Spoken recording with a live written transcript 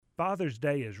Father's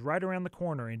Day is right around the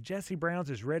corner, and Jesse Brown's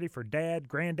is ready for dad,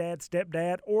 granddad,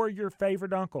 stepdad, or your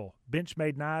favorite uncle.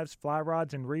 Benchmade knives, fly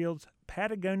rods and reels,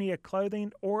 Patagonia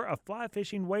clothing, or a fly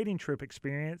fishing wading trip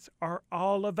experience are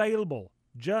all available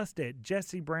just at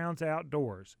Jesse Brown's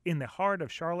Outdoors in the heart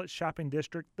of Charlotte's shopping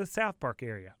district, the South Park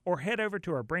area. Or head over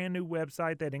to our brand new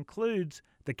website that includes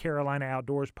the Carolina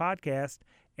Outdoors podcast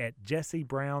at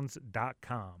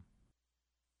jessebrowns.com.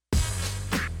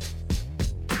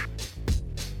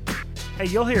 Hey,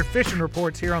 you'll hear fishing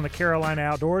reports here on the Carolina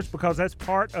Outdoors because that's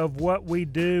part of what we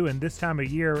do. And this time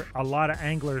of year, a lot of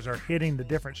anglers are hitting the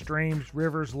different streams,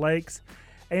 rivers, lakes,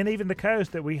 and even the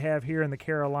coast that we have here in the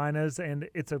Carolinas. And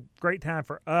it's a great time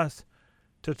for us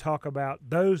to talk about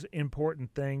those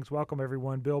important things. Welcome,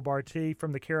 everyone. Bill Bartee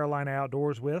from the Carolina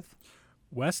Outdoors with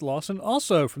Wes Lawson,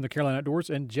 also from the Carolina Outdoors,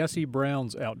 and Jesse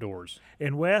Brown's Outdoors.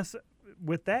 And Wes,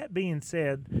 with that being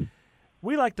said,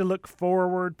 we like to look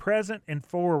forward, present and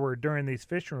forward during these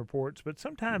fishing reports, but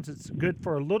sometimes it's good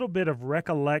for a little bit of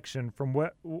recollection from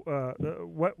what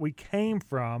we came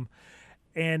from.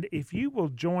 And if you will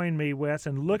join me, Wes,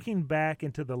 in looking back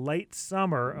into the late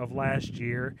summer of last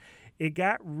year, it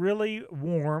got really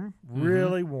warm,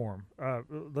 really warm.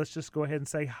 Let's just go ahead and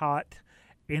say hot.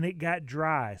 And it got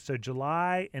dry. So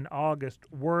July and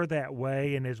August were that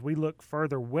way. And as we look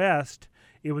further west,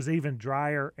 it was even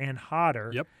drier and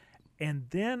hotter. Yep. And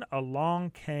then along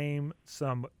came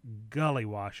some gully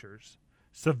washers,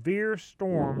 severe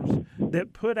storms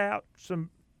that put out some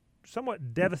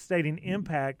somewhat devastating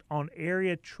impact on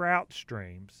area trout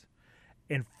streams.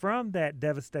 And from that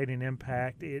devastating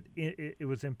impact, it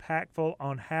was impactful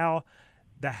on how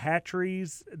the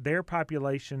hatcheries, their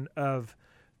population of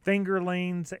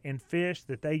fingerlings and fish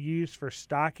that they use for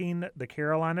stocking the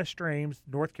Carolina streams.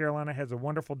 North Carolina has a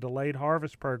wonderful delayed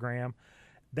harvest program.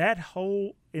 That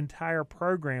whole entire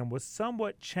program was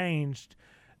somewhat changed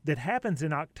that happens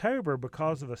in October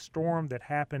because of a storm that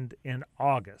happened in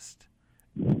August.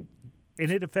 And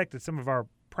it affected some of our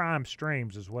prime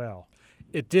streams as well.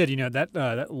 It did. You know,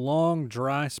 that long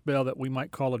dry spell that we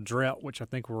might call a drought, which I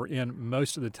think we're in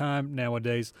most of the time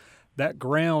nowadays, that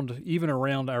ground, even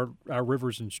around our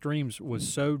rivers and streams, was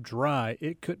so dry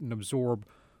it couldn't absorb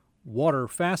water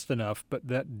fast enough. But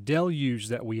that deluge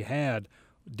that we had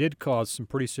did cause some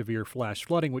pretty severe flash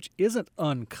flooding, which isn't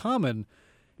uncommon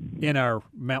in our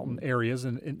mountain areas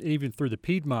and even through the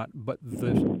Piedmont. But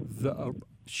the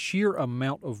sheer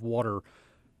amount of water,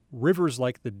 rivers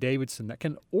like the Davidson that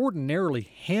can ordinarily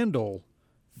handle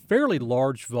fairly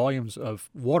large volumes of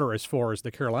water as far as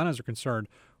the Carolinas are concerned,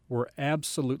 were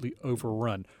absolutely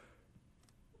overrun.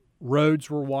 Roads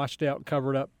were washed out,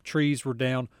 covered up, trees were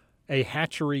down. A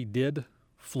hatchery did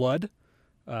flood,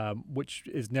 which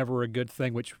is never a good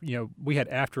thing, which, you know, we had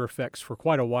after effects for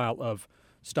quite a while of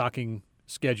stocking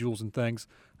schedules and things.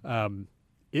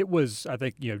 It was, I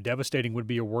think, you know, devastating would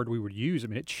be a word we would use. I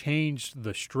mean, it changed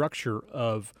the structure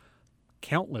of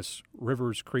countless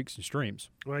rivers, creeks, and streams.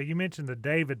 Well, you mentioned the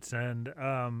Davidson,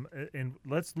 and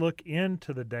let's look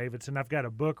into the Davidson. I've got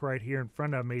a book right here in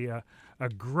front of me, a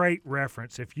great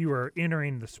reference if you are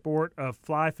entering the sport of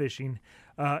fly fishing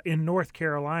in North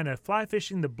Carolina. Fly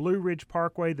Fishing the Blue Ridge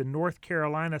Parkway, the North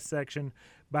Carolina section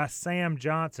by Sam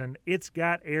Johnson. It's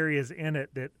got areas in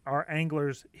it that our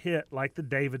anglers hit, like the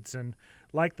Davidson,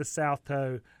 like the South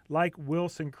Toe, like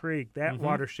Wilson Creek, that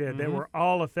watershed, that were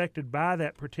all affected by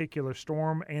that particular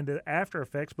storm and the after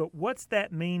effects. But what's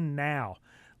that mean now?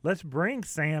 Let's bring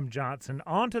Sam Johnson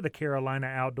onto the Carolina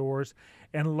Outdoors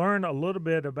and learn a little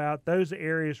bit about those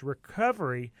areas'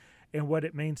 recovery and what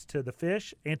it means to the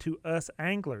fish and to us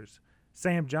anglers.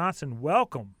 Sam Johnson,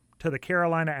 welcome to the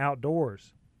Carolina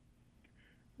Outdoors.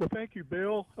 Well, thank you,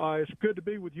 Bill. It's good to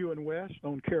be with you and Wes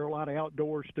on Carolina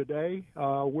Outdoors today.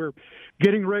 We're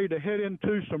getting ready to head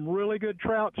into some really good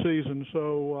trout season,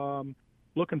 so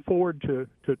looking forward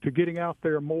to getting out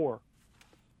there more.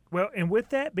 Well, and with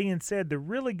that being said, the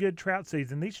really good trout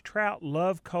season, these trout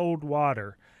love cold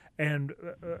water, and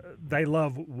they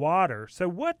love water. So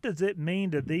what does it mean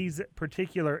to these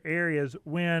particular areas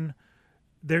when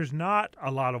there's not a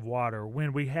lot of water,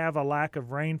 when we have a lack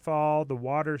of rainfall, the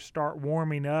waters start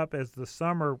warming up as the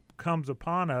summer comes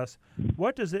upon us?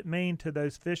 What does it mean to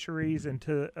those fisheries and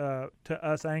to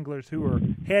us anglers who are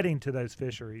heading to those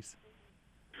fisheries?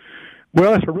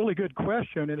 Well, that's a really good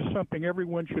question, and it's something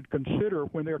everyone should consider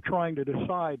when they're trying to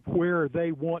decide where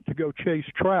they want to go chase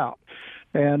trout.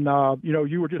 And, you know,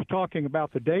 you were just talking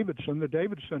about the Davidson. The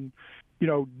Davidson, you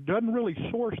know, doesn't really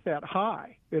source that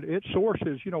high. It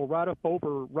sources, you know, right at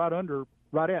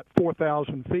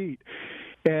 4,000 feet.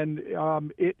 And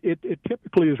it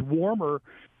typically is warmer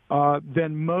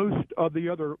than most of the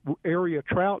other area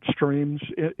trout streams,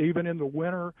 even in the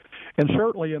winter and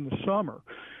certainly in the summer.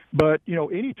 But,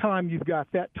 anytime you've got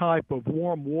that type of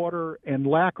warm water and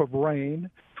lack of rain,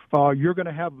 you're going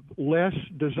to have less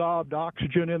dissolved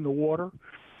oxygen in the water.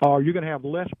 You're going to have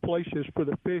less places for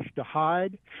the fish to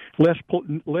hide, less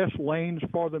lanes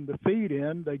for them to feed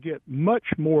in. They get much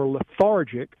more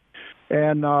lethargic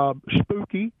and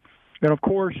spooky. And, of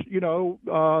course,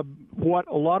 what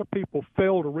a lot of people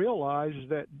fail to realize is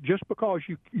that just because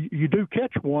you do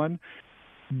catch one,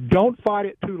 don't fight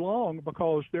it too long,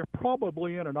 because they're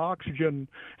probably in an oxygen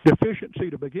deficiency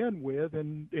to begin with,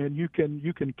 and you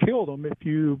can kill them if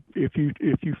you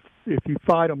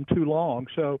fight them too long.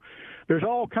 So there's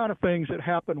all kind of things that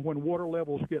happen when water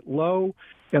levels get low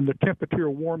and the temperature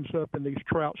warms up in these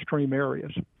trout stream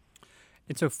areas.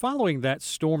 And so following that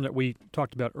storm that we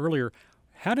talked about earlier,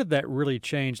 how did that really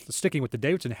change, sticking with the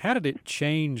Davidson, how did it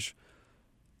change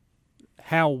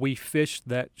how we fished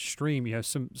that stream?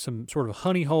 Some sort of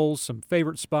honey holes, some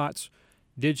favorite spots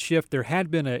did shift. There had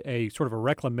been a sort of a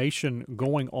reclamation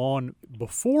going on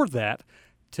before that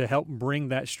to help bring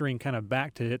that stream kind of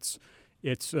back to its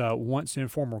once in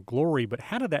former glory. But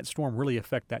how did that storm really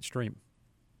affect that stream?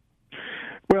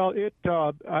 Well,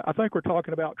 I think we're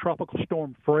talking about Tropical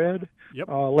Storm Fred. Yep.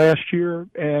 Last year,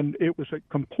 and it was a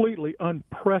completely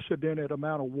unprecedented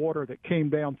amount of water that came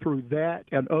down through that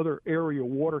and other area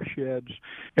watersheds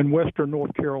in western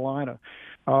North Carolina.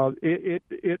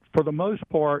 It for the most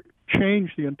part,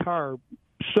 changed the entire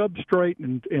substrate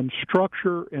and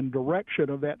structure and direction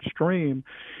of that stream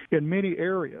in many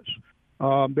areas.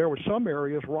 There were some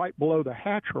areas right below the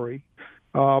hatchery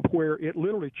where it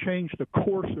literally changed the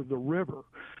course of the river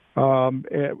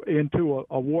into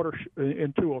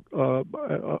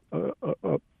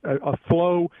a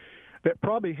flow that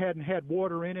probably hadn't had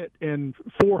water in it in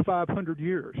 400 or 500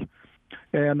 years,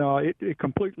 and it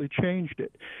completely changed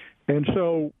it. And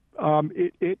so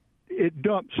it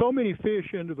dumped so many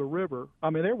fish into the river. I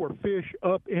mean, there were fish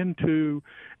up into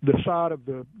the side of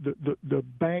the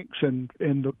banks and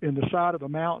in the side of the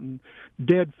mountain,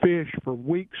 dead fish for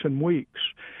weeks and weeks.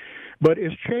 But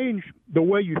it's changed the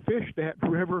way you fish that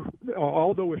river,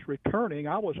 although it's returning.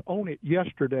 I was on it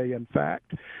yesterday, in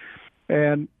fact,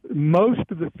 and most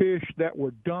of the fish that were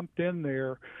dumped in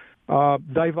there,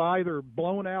 they've either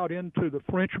blown out into the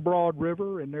French Broad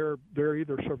River, and they're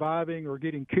either surviving or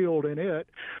getting killed in it,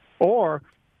 or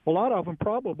a lot of them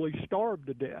probably starved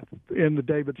to death in the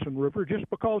Davidson River just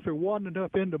because there wasn't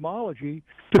enough entomology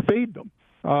to feed them.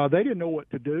 They didn't know what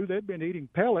to do. They'd been eating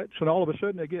pellets, and all of a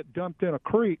sudden they get dumped in a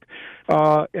creek,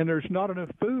 and there's not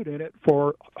enough food in it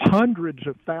for hundreds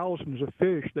of thousands of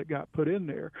fish that got put in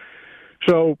there.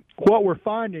 So what we're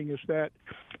finding is that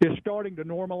it's starting to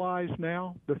normalize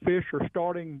now. The fish are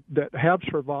starting that have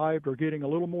survived are getting a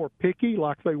little more picky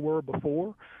like they were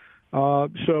before.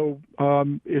 So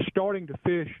it's starting to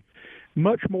fish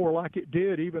much more like it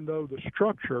did, even though the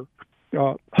structure,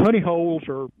 honey holes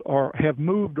have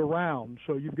moved around.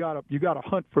 So you've got to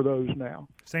hunt for those now.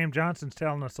 Sam Johnson's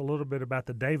telling us a little bit about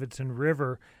the Davidson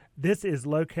River. This is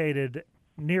located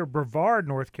near Brevard,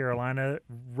 North Carolina,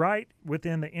 right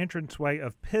within the entranceway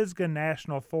of Pisgah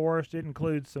National Forest. It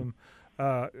includes some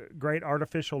great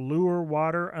artificial lure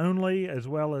water only, as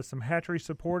well as some hatchery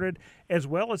supported, as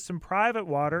well as some private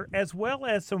water, as well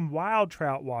as some wild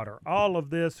trout water. All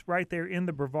of this right there in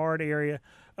the Brevard area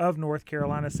of North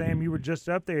Carolina. Sam, you were just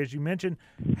up there, as you mentioned.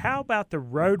 How about the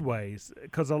roadways?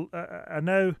 Because I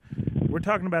know we're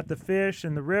talking about the fish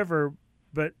and the river,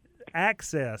 but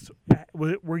access,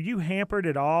 were you hampered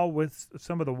at all with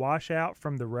some of the washout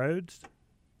from the roads?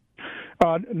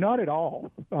 Not at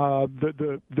all.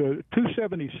 The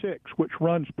 276, which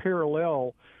runs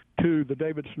parallel to the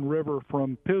Davidson River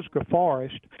from Pisgah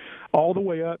Forest all the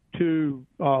way up to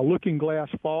Looking Glass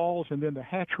Falls and then the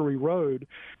Hatchery Road,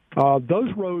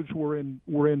 those roads were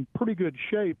in pretty good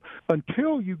shape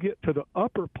until you get to the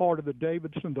upper part of the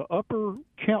Davidson, the upper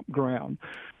campground,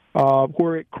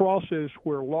 where it crosses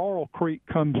where Laurel Creek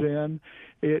comes in.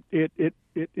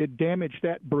 It damaged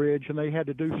that bridge, and they had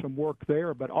to do some work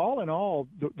there. But all in all,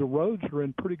 the roads are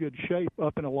in pretty good shape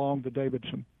up and along the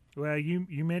Davidson. Well,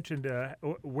 you mentioned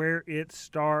where it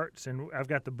starts, and I've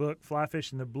got the book Fly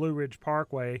Fishing the Blue Ridge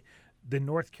Parkway, the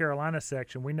North Carolina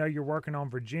section. We know you're working on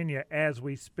Virginia as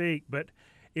we speak, but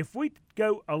if we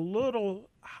go a little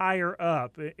higher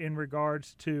up in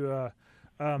regards to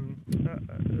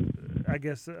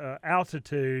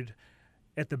altitude,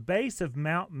 at the base of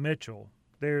Mount Mitchell,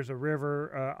 there's a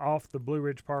river off the Blue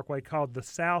Ridge Parkway called the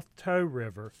South Toe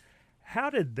River. How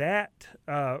did that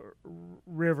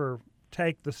river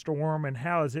take the storm, and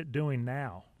how is it doing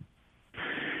now?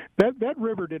 That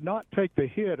river did not take the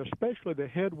hit, especially the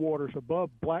headwaters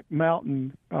above Black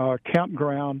Mountain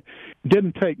Campground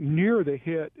didn't take near the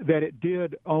hit that it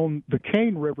did on the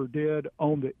Cane River did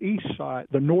on the east side,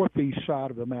 the northeast side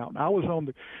of the mountain. I was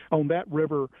on that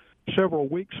river several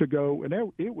weeks ago, and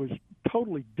it was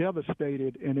totally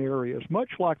devastated in areas, much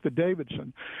like the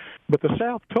Davidson. But the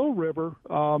South Toe River,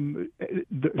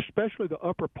 especially the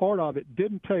upper part of it,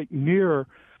 didn't take near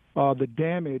the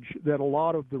damage that a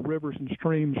lot of the rivers and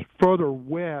streams further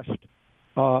west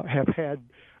have had,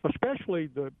 especially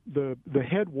the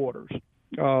headwaters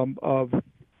of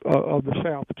the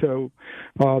South Toe,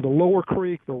 the Lower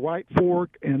Creek, the Right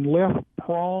Fork, and Left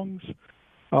Prongs.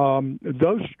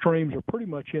 Those streams are pretty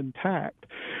much intact.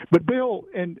 But Bill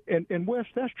and Wes,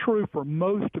 that's true for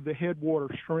most of the headwater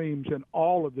streams in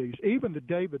all of these, even the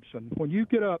Davidson. When you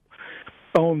get up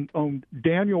on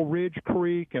Daniel Ridge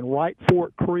Creek and Right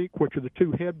Fork Creek, which are the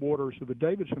two headwaters of the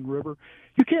Davidson River,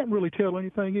 you can't really tell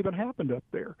anything even happened up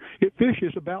there. It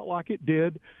fishes about like it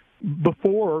did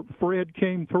before Fred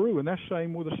came through, and that's the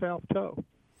same with the South Toe.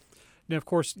 Now, of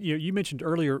course, you mentioned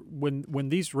earlier when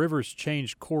these rivers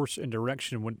change course and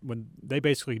direction, when they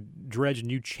basically dredge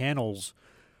new channels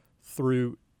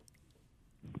through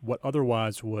what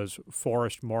otherwise was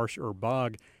forest, marsh, or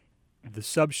bog, the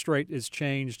substrate is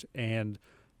changed and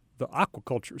the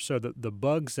aquaculture, so the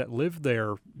bugs that live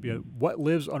there, what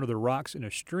lives under the rocks in a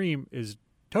stream is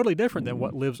totally different than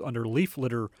what lives under leaf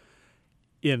litter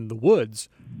in the woods.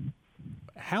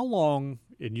 How long,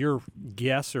 in your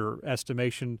guess or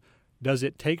estimation, does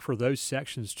it take for those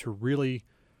sections to really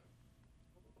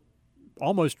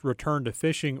almost return to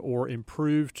fishing or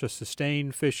improve to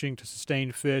sustain fishing, to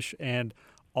sustain fish, and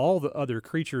all the other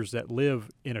creatures that live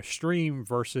in a stream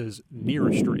versus near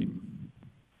a stream?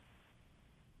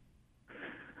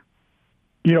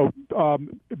 Bill,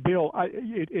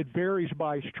 it varies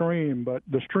by stream, but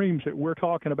the streams that we're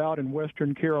talking about in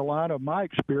Western Carolina, my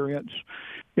experience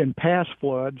in past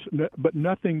floods, but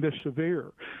nothing this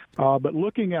severe. But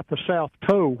looking at the South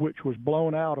Toe, which was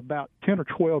blown out about 10 or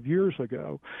 12 years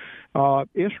ago,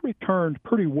 it's returned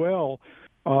pretty well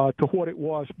to what it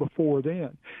was before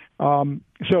then.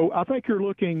 So I think you're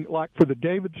looking, like for the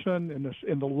Davidson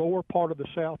in the lower part of the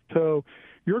South Toe,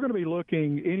 you're going to be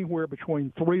looking anywhere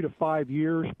between 3 to 5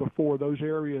 years before those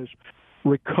areas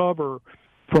recover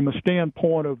from a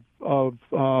standpoint of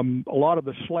a lot of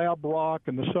the slab rock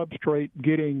and the substrate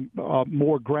getting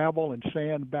more gravel and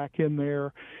sand back in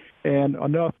there, and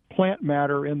enough plant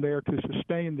matter in there to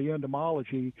sustain the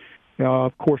entomology.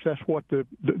 Of course, that's what the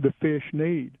fish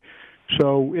need.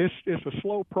 So it's a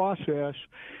slow process,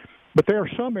 but there are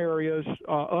some areas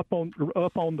up on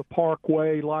the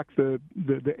parkway, like the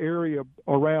area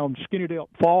around Skinny Delt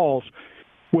Falls,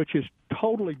 which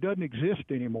totally doesn't exist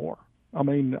anymore. I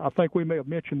mean, I think we may have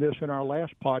mentioned this in our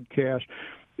last podcast.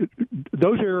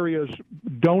 Those areas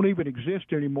don't even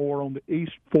exist anymore on the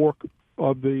east fork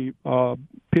of the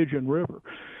Pigeon River.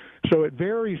 So it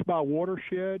varies by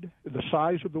watershed, the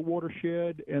size of the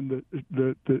watershed, and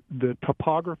the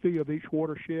topography of each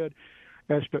watershed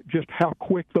as to just how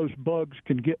quick those bugs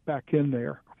can get back in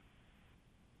there.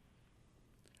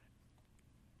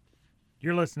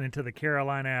 You're listening to the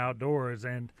Carolina Outdoors,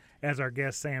 and as our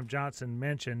guest Sam Johnson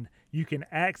mentioned, you can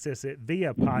access it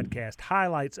via podcast,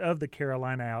 highlights of the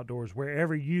Carolina Outdoors,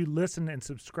 wherever you listen and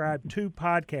subscribe to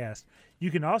podcasts. You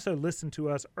can also listen to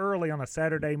us early on a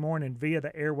Saturday morning via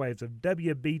the airwaves of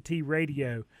WBT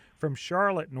Radio from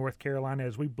Charlotte, North Carolina,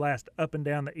 as we blast up and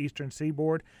down the eastern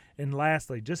seaboard. And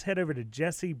lastly, just head over to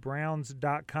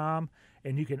jessebrowns.com,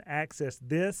 and you can access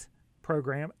this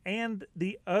program and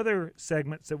the other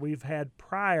segments that we've had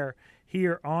prior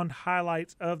here on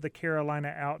Highlights of the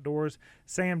Carolina Outdoors.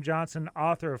 Sam Johnson,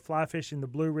 author of Fly Fishing the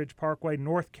Blue Ridge Parkway,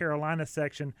 North Carolina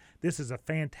section. This is a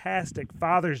fantastic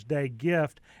Father's Day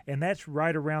gift, and that's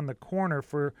right around the corner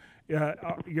for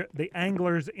the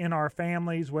anglers in our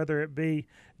families, whether it be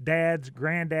dads,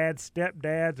 granddads,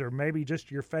 stepdads, or maybe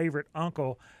just your favorite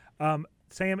uncle.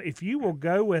 Sam, if you will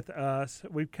go with us,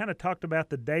 we've kind of talked about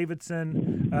the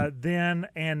Davidson then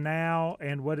and now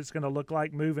and what it's going to look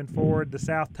like moving forward, the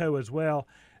South Toe as well.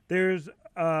 There's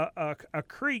a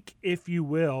creek, if you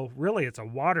will, really it's a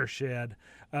watershed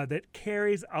that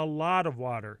carries a lot of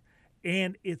water,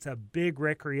 and it's a big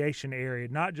recreation area,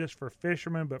 not just for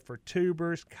fishermen but for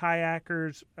tubers,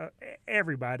 kayakers,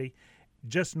 everybody,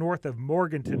 just north of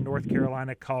Morganton, North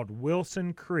Carolina, called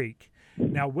Wilson Creek.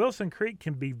 Now, Wilson Creek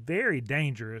can be very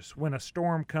dangerous when a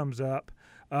storm comes up,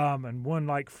 and one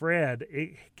like Fred,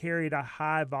 it carried a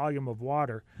high volume of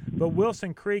water. But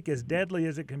Wilson Creek, as deadly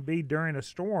as it can be during a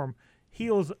storm,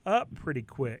 heals up pretty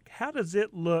quick. How does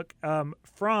it look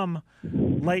from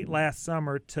late last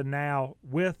summer to now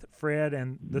with Fred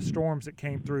and the storms that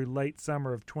came through late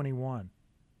summer of 21?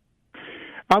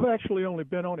 I've actually only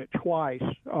been on it twice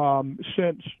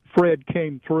since Fred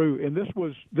came through, and this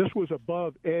was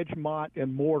above Edgemont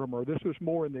and Mortimer. This was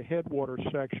more in the headwater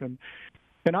section,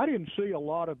 and I didn't see a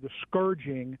lot of the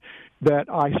scourging that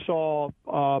I saw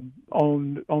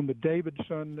on the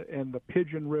Davidson and the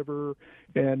Pigeon River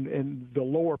and the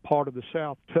lower part of the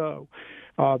South Toe.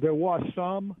 There was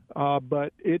some,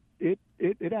 but it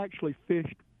actually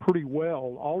fished pretty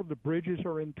well. All of the bridges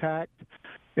are intact,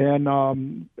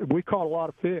 and we caught a lot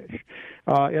of fish.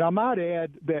 And I might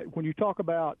add that when you talk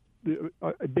about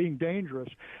being dangerous,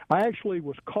 I actually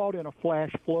was caught in a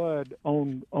flash flood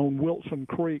on Wilson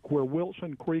Creek, where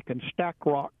Wilson Creek and Stack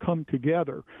Rock come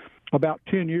together about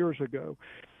 10 years ago.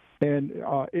 And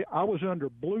I was under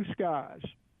blue skies,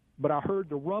 but I heard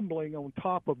the rumbling on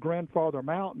top of Grandfather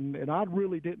Mountain, and I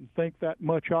really didn't think that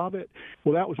much of it.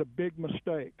 Well, that was a big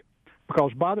mistake,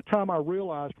 because by the time I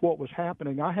realized what was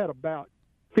happening, I had about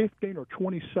 15 or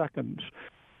 20 seconds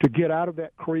to get out of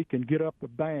that creek and get up the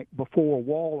bank before a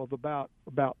wall of about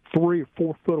 3 or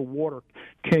 4 foot of water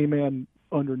came in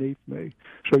underneath me.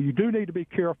 So you do need to be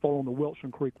careful on the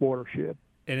Wilson Creek watershed.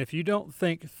 And if you don't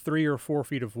think 3 or 4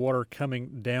 feet of water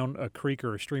coming down a creek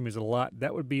or a stream is a lot,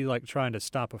 that would be like trying to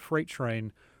stop a freight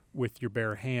train with your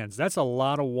bare hands. That's a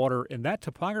lot of water, and that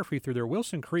topography through there,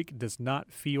 Wilson Creek does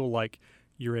not feel like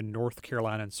you're in North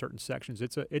Carolina in certain sections.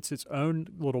 It's its own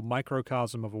little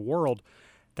microcosm of a world.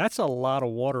 That's a lot of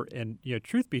water, and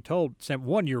truth be told, Sam,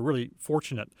 one, you're really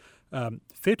fortunate.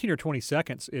 15 or 20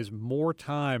 seconds is more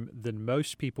time than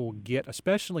most people get,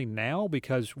 especially now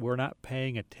because we're not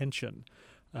paying attention.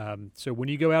 So when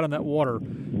you go out on that water,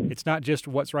 it's not just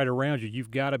what's right around you.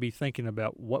 You've got to be thinking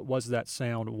about what was that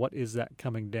sound, what is that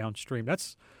coming downstream.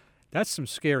 That's some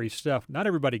scary stuff. Not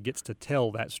everybody gets to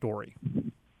tell that story.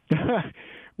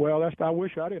 Well, I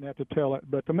wish I didn't have to tell it,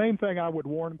 but the main thing I would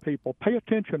warn people: pay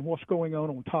attention what's going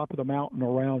on top of the mountain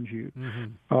around you,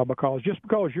 because just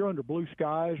because you're under blue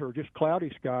skies or just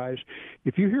cloudy skies,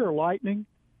 if you hear lightning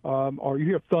or you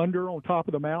hear thunder on top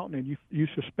of the mountain and you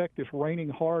suspect it's raining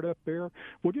hard up there,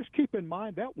 well, just keep in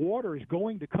mind that water is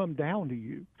going to come down to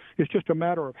you. It's just a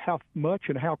matter of how much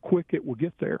and how quick it will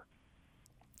get there.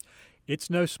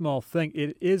 It's no small thing.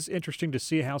 It is interesting to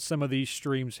see how some of these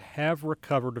streams have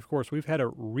recovered. Of course, we've had a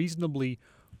reasonably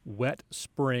wet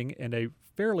spring and a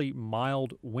fairly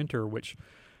mild winter, which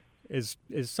is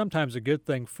sometimes a good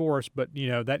thing for us. But,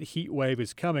 that heat wave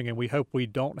is coming, and we hope we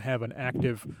don't have an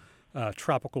active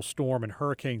tropical storm and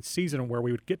hurricane season where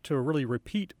we would get to really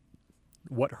repeat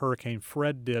what Hurricane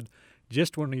Fred did.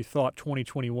 Just when we thought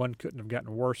 2021 couldn't have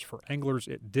gotten worse for anglers,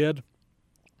 it did.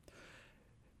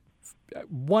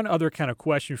 One other kind of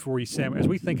question for you, Sam, as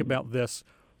we think about this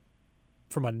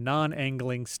from a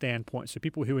non-angling standpoint, so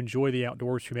people who enjoy the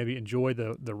outdoors, who maybe enjoy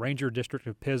the Ranger District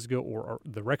of Pisgah or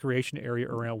the recreation area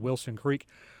around Wilson Creek,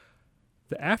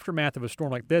 the aftermath of a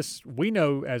storm like this, we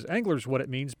know as anglers what it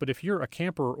means, but if you're a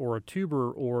camper or a tuber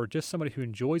or just somebody who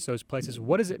enjoys those places,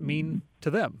 what does it mean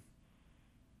to them?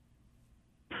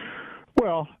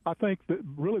 Well, I think that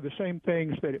really the same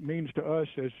things that it means to us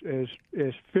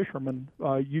as fishermen.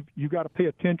 You got to pay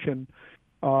attention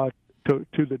to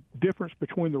the difference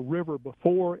between the river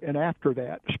before and after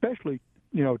that, especially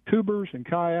tubers and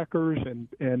kayakers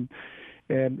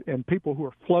and people who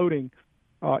are floating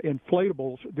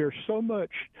inflatables. There's so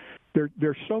much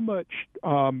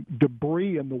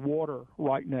debris in the water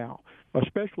right now,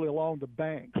 especially along the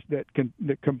banks that can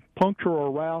puncture a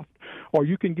raft, or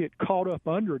you can get caught up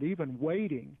under it, even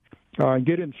wading, and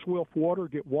get in swift water,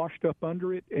 get washed up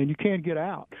under it, and you can't get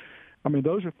out. I mean,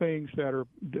 those are things that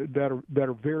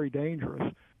are very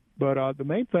dangerous. But the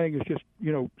main thing is just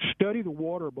study the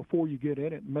water before you get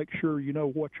in it and make sure you know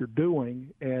what you're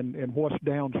doing and what's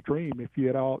downstream. If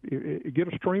you get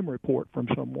a stream report from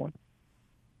someone.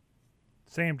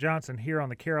 Sam Johnson here on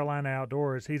the Carolina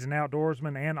Outdoors. He's an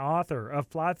outdoorsman and author of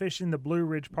Fly Fishing the Blue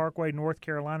Ridge Parkway, North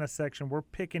Carolina section. We're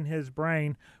picking his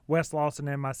brain, Wes Lawson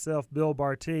and myself, Bill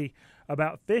Bartee,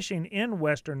 about fishing in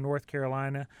western North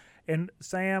Carolina. And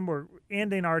Sam, we're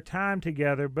ending our time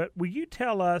together, but will you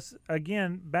tell us,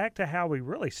 again, back to how we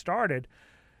really started,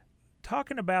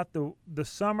 talking about the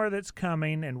summer that's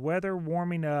coming and weather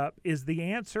warming up, is the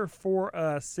answer for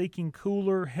us seeking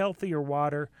cooler, healthier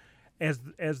water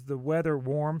as the weather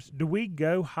warms? Do we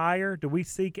go higher? Do we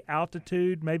seek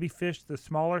altitude, maybe fish the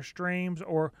smaller streams?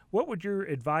 Or what would your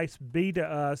advice be to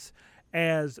us,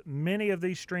 as many of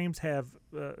these streams have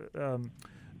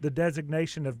the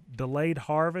designation of delayed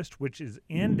harvest, which is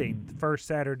ending the first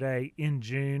Saturday in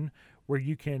June? where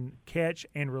you can catch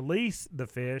and release the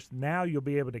fish. Now you'll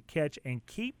be able to catch and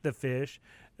keep the fish,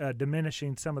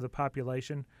 diminishing some of the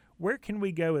population. Where can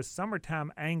we go as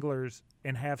summertime anglers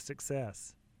and have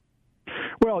success?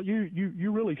 Well,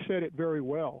 you really said it very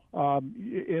well.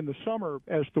 In the summer,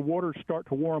 as the waters start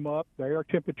to warm up, the air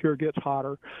temperature gets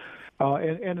hotter,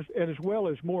 and as well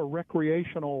as more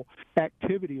recreational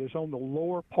activity is on the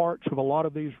lower parts of a lot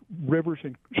of these rivers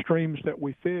and streams that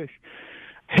we fish.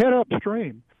 Head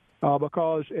upstream.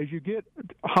 Because as you get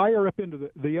higher up into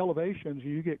the elevations,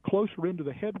 you get closer into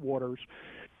the headwaters,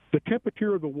 the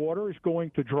temperature of the water is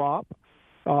going to drop.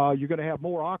 You're going to have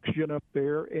more oxygen up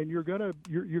there, and you're going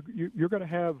to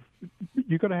have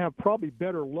probably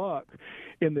better luck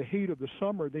in the heat of the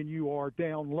summer than you are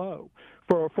down low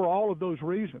for all of those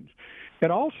reasons,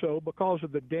 and also because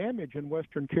of the damage in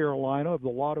Western Carolina of a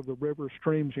lot of the rivers,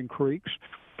 streams, and creeks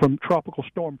from Tropical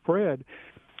Storm Fred.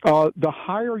 The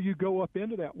higher you go up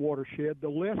into that watershed, the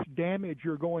less damage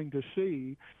you're going to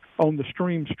see on the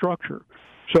stream structure.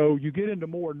 So you get into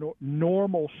more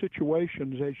normal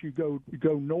situations as you go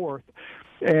north,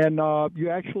 and you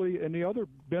actually. And the other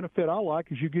benefit I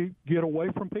like is you get away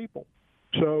from people.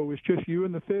 So it's just you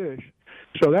and the fish.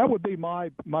 So that would be my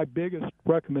biggest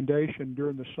recommendation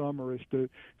during the summer is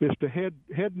to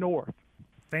head north.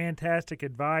 Fantastic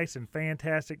advice and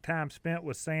fantastic time spent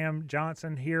with Sam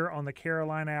Johnson here on the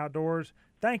Carolina Outdoors.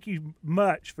 Thank you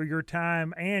much for your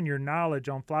time and your knowledge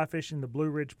on fly fishing the Blue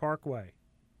Ridge Parkway.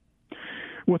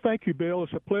 Well, thank you, Bill.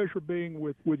 It's a pleasure being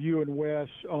with you and Wes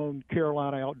on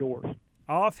Carolina Outdoors.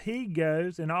 Off he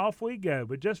goes and off we go.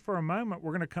 But just for a moment,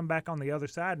 we're going to come back on the other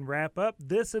side and wrap up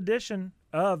this edition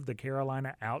of the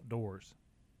Carolina Outdoors.